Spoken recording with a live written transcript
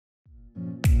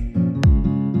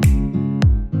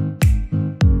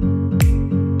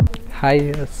Hi,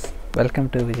 yes. Welcome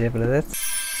to Vijay Brothers.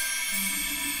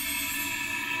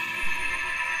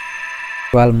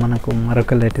 Well, manaku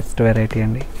maraka latest variety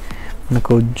andi.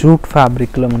 Manaku jute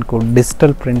fabric lo manaku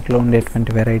digital print lo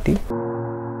undeటువంటి variety.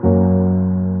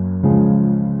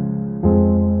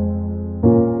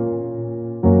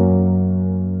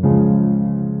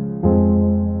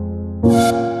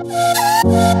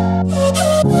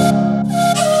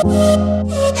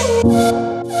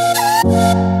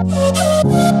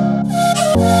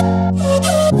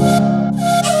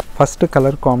 First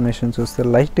colour combination చూస్తే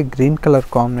light green colour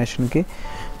కాంబినేషన్కి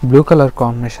blue colour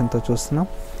కాంబినేషన్తో చూస్తున్నాం.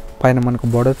 పైన మనకు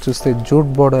border చూస్తే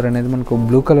jute border అనేది మనకు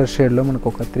blue colour షేడ్లో మనకు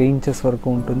ఒక 3 ఇంచెస్ వరకు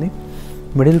ఉంటుంది.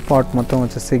 మిడిల్ పార్ట్ మొత్తం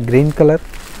వచ్చేసి గ్రీన్ కలర్,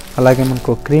 అలాగే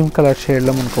మనకు క్రీమ్ కలర్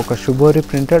షేడ్లో మనకు ఒక షుబోరీ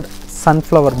ప్రింటెడ్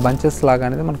సన్ఫ్లవర్ బంచెస్ లాగా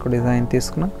అనేది మనకు డిజైన్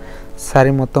తీసుకున్నాం.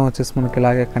 శారీ మొత్తం వచ్చేసి మనకి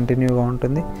ఇలాగే కంటిన్యూగా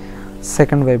ఉంటుంది.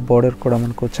 సెకండ్ వైపు బార్డర్ కూడా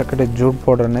మనకు చక్కటి జూట్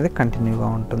బార్డర్ అనేది కంటిన్యూగా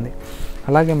ఉంటుంది.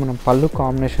 అలాగే మనం పళ్ళు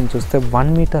కాంబినేషన్ చూస్తే 1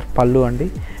 మీటర్ పళ్ళు అండి,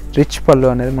 రిచ్ పళ్ళు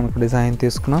అనేది మనకు డిజైన్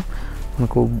తీసుకున్నాం.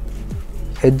 మనకు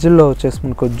ఎడ్జ్లో వచ్చేసి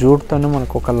మనకు జూట్తోనే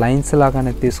మనకు ఒక లైన్స్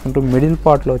లాగానే తీసుకుంటూ మిడిల్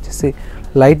పార్ట్లో వచ్చేసి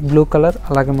లైట్ బ్లూ కలర్,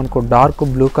 అలాగే మనకు డార్క్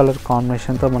బ్లూ కలర్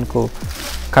కాంబినేషన్తో మనకు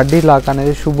కడ్డీ లాగా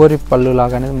అనేది షుబోరి పళ్ళు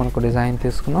లాగా అనేది మనకు డిజైన్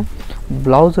తీసుకున్నాం.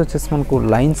 బ్లౌజ్ వచ్చేసి మనకు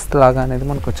లైన్స్ లాగా అనేది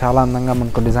మనకు చాలా అందంగా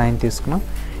మనకు డిజైన్ తీసుకున్నాం.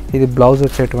 ఇది బ్లౌజ్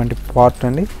వచ్చేటువంటి పార్ట్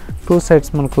అండి. 2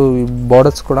 సైడ్స్ మనకు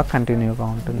బోర్డర్స్ కూడా కంటిన్యూగా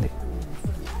ఉంటుంది.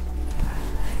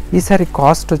 ఈ సారీ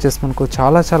కాస్ట్ వచ్చేసి మనకు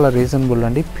చాలా రీజనబుల్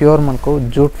అండి. ప్యూర్ మనకు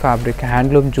jute fabric,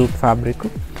 handloom jute fabric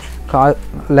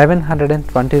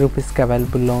 1120 రూపీస్కి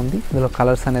అవైలబుల్లో ఉంది. ఇందులో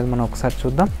కలర్స్ అనేది మనం ఒకసారి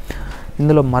చూద్దాం.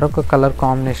 ఇందులో మరొక కలర్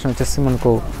కాంబినేషన్ వచ్చేసి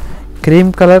మనకు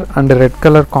cream colour and red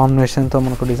colour కాంబినేషన్తో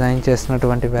మనకు డిజైన్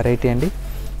చేసినటువంటి వెరైటీ అండి.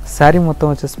 శారీ మొత్తం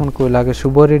వచ్చేసి మనకు ఇలాగే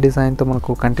షుబోరీ డిజైన్తో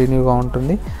మనకు కంటిన్యూగా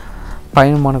ఉంటుంది.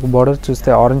 పైన మనకు బార్డర్ చూస్తే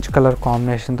ఆరెంజ్ కలర్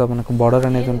కాంబినేషన్తో మనకు బార్డర్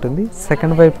అనేది ఉంటుంది.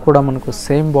 సెకండ్ వైపు కూడా మనకు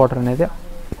సేమ్ బార్డర్ అనేది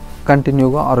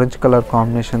కంటిన్యూగా ఆరెంజ్ కలర్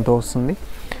కాంబినేషన్తో వస్తుంది.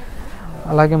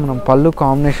 అలాగే మనం పళ్ళు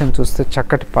కాంబినేషన్ చూస్తే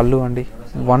చక్కటి పళ్ళు అండి.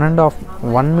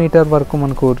 1 మీటర్ వరకు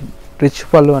మనకు రిచ్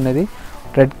పళ్ళు అనేది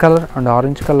red colour and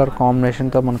orange colour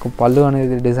కాంబినేషన్తో మనకు పళ్ళు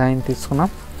అనేది డిజైన్ తీసుకున్నాం.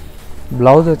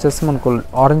 బ్లౌజ్ వచ్చేసి మనకు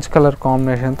ఆరెంజ్ కలర్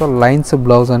కాంబినేషన్తో లైన్స్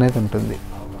బ్లౌజ్ అనేది ఉంటుంది.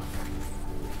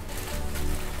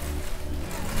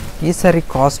 ఈ సారీ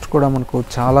కాస్ట్ కూడా మనకు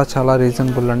చాలా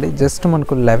రీజనబుల్ అండి. జస్ట్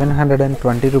మనకు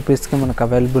 1120 రూపీస్కి మనకు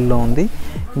అవైలబుల్లో ఉంది.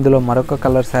 ఇందులో మరొక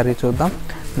కలర్ శారీ చూద్దాం.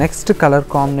 నెక్స్ట్ కలర్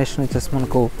కాంబినేషన్ వచ్చేసి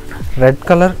మనకు red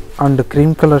colour and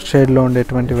cream colour షేడ్లో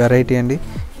ఉండేటువంటి వెరైటీ అండి.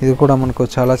 ఇది కూడా మనకు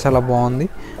చాలా బాగుంది.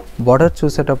 బార్డర్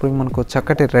చూసేటప్పటికి మనకు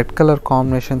చక్కటి రెడ్ కలర్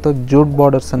కాంబినేషన్తో జూట్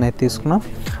బార్డర్స్ అనేది తీసుకున్నాం.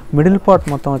 మిడిల్ పార్ట్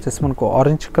మొత్తం వచ్చేసి మనకు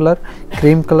orange colour,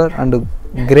 cream colour and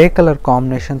grey colour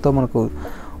కాంబినేషన్తో మనకు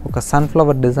ఒక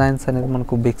సన్ఫ్లవర్ డిజైన్స్ అనేది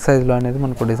మనకు బిగ్ సైజ్లో అనేది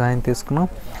మనకు డిజైన్ తీసుకున్నాం.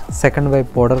 సెకండ్ వైపు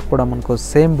బార్డర్ కూడా మనకు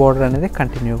సేమ్ బార్డర్ అనేది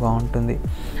కంటిన్యూగా ఉంటుంది.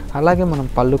 అలాగే మనం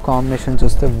పళ్ళు కాంబినేషన్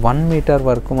చూస్తే 1 మీటర్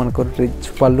వరకు మనకు రిచ్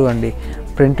పళ్ళు అండి.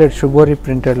 ప్రింటెడ్ షుబోరీ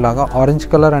ప్రింటెడ్ లాగా orange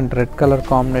colour and red colour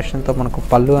కాంబినేషన్తో మనకు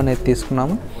పళ్ళు అనేది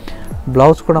తీసుకున్నాము.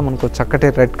 బ్లౌజ్ కూడా మనకు చక్కటి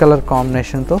రెడ్ కలర్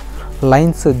కాంబినేషన్తో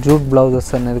లైన్స్ జూట్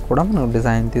బ్లౌజెస్ అనేది కూడా మనం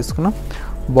డిజైన్ తీసుకున్నాం.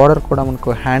 బార్డర్ కూడా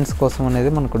మనకు హ్యాండ్స్ కోసం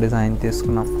అనేది మనకు డిజైన్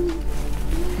తీసుకున్నాం.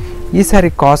 ఈ సారీ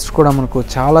కాస్ట్ కూడా మనకు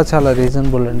చాలా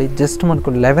రీజనబుల్ అండి. జస్ట్ మనకు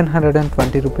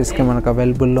 1120 రూపీస్కి మనకు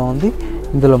అవైలబుల్లో ఉంది.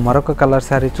 ఇందులో మరొక కలర్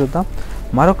శారీ చూద్దాం.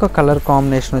 మరొక కలర్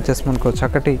కాంబినేషన్ వచ్చేసి మనకు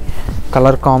చక్కటి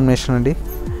కలర్ కాంబినేషన్ అండి.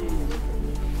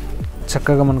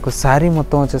 చక్కగా మనకు శారీ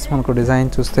మొత్తం వచ్చేసి మనకు డిజైన్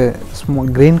చూస్తే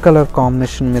గ్రీన్ కలర్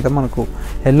కాంబినేషన్ మీద మనకు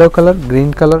yellow colour,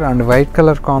 green colour and white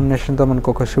colour కాంబినేషన్తో మనకు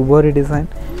ఒక షుబోరీ డిజైన్,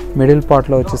 మిడిల్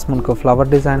పార్ట్లో వచ్చేసి మనకు ఫ్లవర్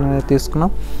డిజైన్ అనేది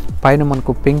తీసుకున్నాం. పైన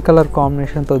మనకు పింక్ కలర్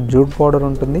కాంబినేషన్తో జూట్ బార్డర్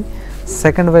ఉంటుంది.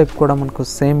 సెకండ్ వైపు కూడా మనకు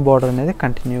సేమ్ బార్డర్ అనేది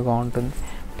కంటిన్యూగా ఉంటుంది.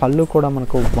 పళ్ళు కూడా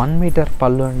మనకు 1 మీటర్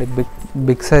పళ్ళు అండి.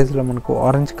 బిగ్ సైజులో మనకు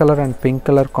orange colour and pink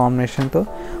colour కాంబినేషన్తో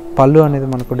పళ్ళు అనేది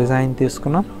మనకు డిజైన్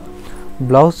తీసుకున్నాం.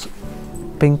 బ్లౌజ్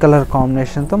పింక్ కలర్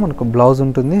కాంబినేషన్తో మనకు బ్లౌజ్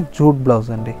ఉంటుంది, జూట్ బ్లౌజ్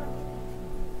అండి.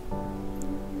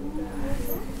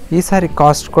 ఈ సారీ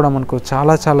కాస్ట్ కూడా మనకు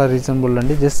చాలా రీజనబుల్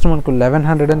అండి. జస్ట్ మనకు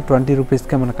 1120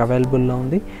 రూపీస్కే మనకు అవైలబుల్లో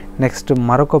ఉంది. నెక్స్ట్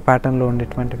మరొక ప్యాటర్న్లో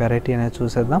ఉండేటువంటి వెరైటీ అనేది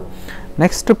చూసేద్దాం.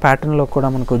 నెక్స్ట్ ప్యాటర్న్లో కూడా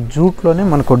మనకు జూట్లోనే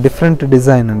మనకు డిఫరెంట్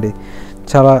డిజైన్ అండి.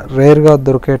 చాలా రేర్గా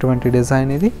దొరికేటువంటి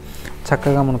డిజైన్ ఇది.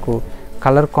 చక్కగా మనకు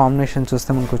కలర్ కాంబినేషన్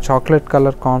చూస్తే మనకు చాక్లెట్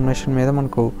కలర్ కాంబినేషన్ మీద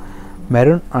మనకు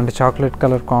మెరూన్ అండ్ చాక్లెట్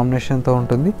కలర్ కాంబినేషన్తో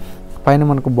ఉంటుంది. పైన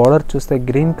మనకు బార్డర్ చూస్తే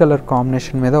గ్రీన్ కలర్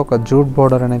కాంబినేషన్ మీద ఒక జూట్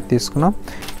బార్డర్ అనేది తీసుకున్నాం.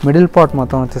 మిడిల్ పార్ట్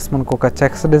మొత్తం వచ్చేసి మనకు ఒక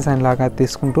చెక్స్ డిజైన్ లాగా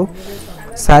తీసుకుంటూ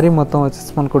శారీ మొత్తం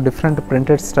వచ్చేసి మనకు డిఫరెంట్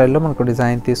ప్రింటెడ్ స్టైల్లో మనకు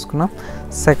డిజైన్ తీసుకున్నాం.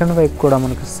 సెకండ్ వైపు కూడా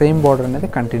మనకు సేమ్ బార్డర్ అనేది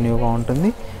కంటిన్యూగా ఉంటుంది.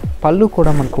 పళ్ళు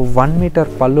కూడా మనకు 1 మీటర్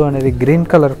పళ్ళు అనేది గ్రీన్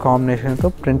కలర్ కాంబినేషన్తో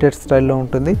ప్రింటెడ్ స్టైల్లో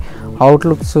ఉంటుంది.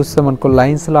 అవుట్లుక్ చూస్తే మనకు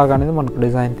లైన్స్ లాగా అనేది మనకు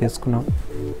డిజైన్ తీసుకున్నాం.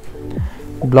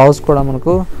 బ్లౌజ్ కూడా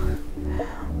మనకు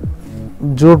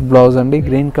జూట్ బ్లౌజ్ అండి,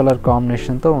 గ్రీన్ కలర్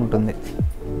కాంబినేషన్తో ఉంటుంది.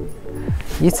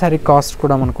 ఈ సారీ కాస్ట్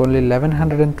కూడా మనకు ఓన్లీ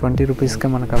 1120 రూపీస్కే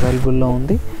మనకు అవైలబుల్లో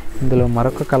ఉంది. ఇందులో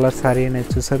మరొక కలర్ శారీ అనేది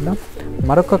చూసేద్దాం.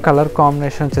 మరొక కలర్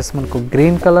కాంబినేషన్ వచ్చేసి మనకు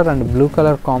green colour and blue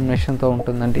colour కాంబినేషన్తో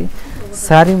ఉంటుందండి.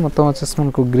 శారీ మొత్తం వచ్చేసి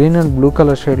మనకు గ్రీన్ అండ్ బ్లూ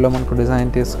కలర్ షేడ్లో మనకు డిజైన్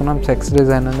తీసుకున్నాం. చెక్స్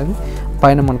డిజైన్ అనేది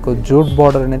పైన మనకు జూట్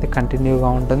బార్డర్ అనేది కంటిన్యూగా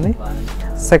ఉంటుంది.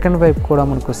 సెకండ్ వైపు కూడా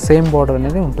మనకు సేమ్ బార్డర్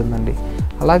అనేది ఉంటుందండి.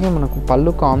 అలాగే మనకు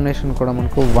పళ్ళు కాంబినేషన్ కూడా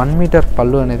మనకు 1 మీటర్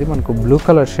పళ్ళు అనేది మనకు బ్లూ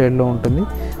కలర్ షేడ్లో ఉంటుంది.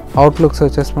 అవుట్లుక్స్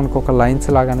వచ్చేసి మనకు ఒక లైన్స్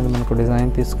లాగా అనేది మనకు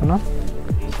డిజైన్ తీసుకున్నాం.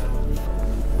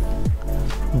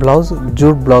 బ్లౌజ్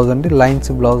జూట్ బ్లౌజ్ అండి, లైన్స్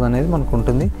బ్లౌజ్ అనేది మనకు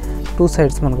ఉంటుంది. 2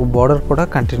 సైడ్స్ మనకు బార్డర్ కూడా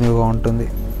కంటిన్యూగా ఉంటుంది.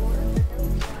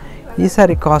 ఈ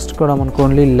సారీ కాస్ట్ కూడా మనకు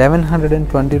ఓన్లీ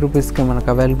 1120 రూపీస్కి మనకు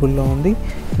అవైలబుల్లో ఉంది.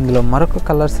 ఇందులో మరొక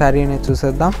కలర్ శారీ అనేది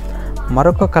చూసేద్దాం.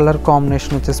 మరొక కలర్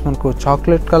కాంబినేషన్ వచ్చేసి మనకు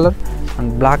chocolate colour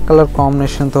and black colour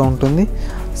కాంబినేషన్తో ఉంటుంది.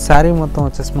 శారీ మొత్తం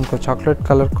వచ్చేసి మనకు చాక్లెట్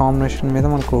కలర్ కాంబినేషన్ మీద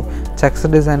మనకు చెక్స్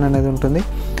డిజైన్ అనేది ఉంటుంది.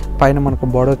 పైన మనకు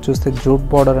బార్డర్ చూస్తే జూట్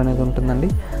బార్డర్ అనేది ఉంటుందండి.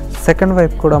 సెకండ్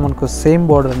వైపు కూడా మనకు సేమ్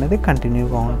బార్డర్ అనేది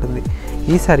కంటిన్యూగా ఉంటుంది.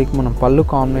 ఈ సారీకి మనం పళ్ళు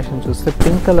కాంబినేషన్ చూస్తే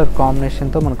పింక్ కలర్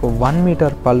కాంబినేషన్తో మనకు 1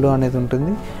 మీటర్ పళ్ళు అనేది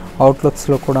ఉంటుంది.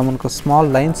 అవుట్లుక్స్లో కూడా మనకు స్మాల్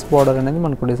లైన్స్ బార్డర్ అనేది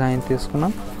మనకు డిజైన్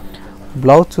తీసుకున్నాం.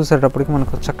 బ్లౌజ్ చూసేటప్పటికి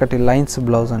మనకు చక్కటి లైన్స్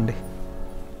బ్లౌజ్ అండి.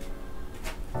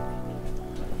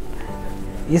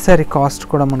 ఈ సారీ కాస్ట్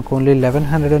కూడా మనకు ఓన్లీ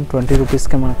 1120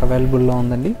 రూపీస్కే మనకు అవైలబుల్లో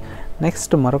ఉందండి.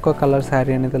 నెక్స్ట్ మరొక కలర్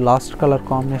శారీ అనేది లాస్ట్ కలర్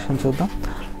కాంబినేషన్ చూద్దాం.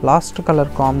 లాస్ట్ కలర్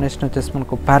కాంబినేషన్ వచ్చేసి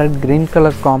మనకు ప్యారెట్ గ్రీన్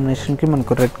కలర్ కాంబినేషన్కి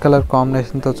మనకు రెడ్ కలర్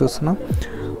కాంబినేషన్తో చూస్తున్నాం.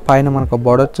 పైన మనకు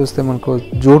బార్డర్ చూస్తే మనకు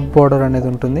జూట్ బార్డర్ అనేది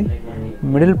ఉంటుంది.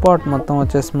 మిడిల్ పార్ట్ మొత్తం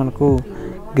వచ్చేసి మనకు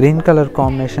గ్రీన్ కలర్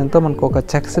కాంబినేషన్తో మనకు ఒక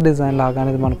చెక్స్ డిజైన్ లాగా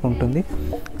అనేది మనకు ఉంటుంది.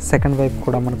 సెకండ్ వైపు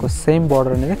కూడా మనకు సేమ్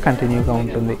బార్డర్ అనేది కంటిన్యూగా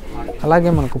ఉంటుంది. అలాగే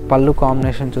మనకు పళ్ళు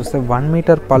కాంబినేషన్ చూస్తే 1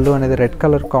 మీటర్ పళ్ళు అనేది రెడ్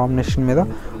కలర్ కాంబినేషన్ మీద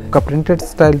ఒక ప్రింటెడ్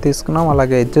స్టైల్ తీసుకున్నాం.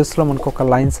 అలాగే ఎడ్జెస్లో మనకు ఒక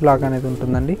లైన్స్ లాగా అనేది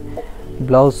ఉంటుందండి.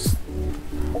 బ్లౌజ్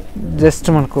జస్ట్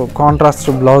మనకు కాంట్రాస్ట్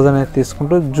బ్లౌజ్ అనేది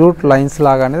తీసుకుంటూ జూట్ లైన్స్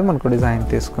లాగా అనేది మనకు డిజైన్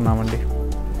తీసుకున్నామండి.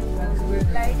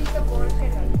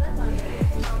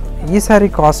 ఈ సారీ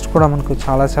కాస్ట్ కూడా మనకు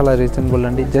చాలా రీజనబుల్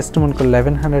అండి. జస్ట్ మనకు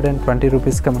 1120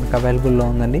 రూపీస్కి మనకు అవైలబుల్లో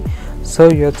ఉందండి. సో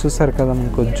ఇవి చూసారు కదా,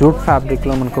 మనకు జూట్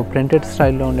ఫ్యాబ్రిక్లో మనకు ప్రింటెడ్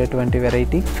స్టైల్లో ఉండేటువంటి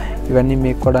వెరైటీ. ఇవన్నీ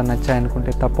మీకు కూడా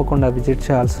నచ్చాయనుకుంటే తప్పకుండా విజిట్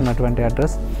చేయాల్సినటువంటి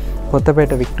address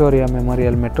Kothapeta Victoria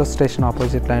memorial metro station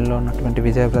opposite లైన్లో ఉన్నటువంటి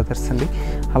విజయ్ బ్రదర్స్ అండి.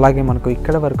 అలాగే మనకు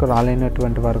ఇక్కడ వరకు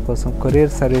రాలేనటువంటి వారి కోసం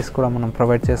కొరియర్ సర్వీస్ కూడా మనం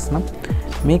ప్రొవైడ్ చేస్తున్నాం.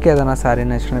 మీకు ఏదైనా శారీ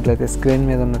నచ్చినట్లయితే స్క్రీన్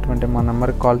మీద ఉన్నటువంటి మా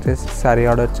నెంబర్కి కాల్ చేసి శారీ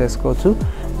ఆర్డర్ చేసుకోవచ్చు.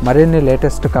 మరిన్ని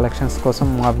లేటెస్ట్ కలెక్షన్స్ కోసం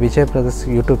మా విజయ్ బ్రదర్స్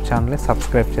యూట్యూబ్ ఛానల్ని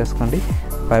సబ్స్క్రైబ్ చేసుకోండి.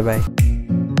 Bye bye.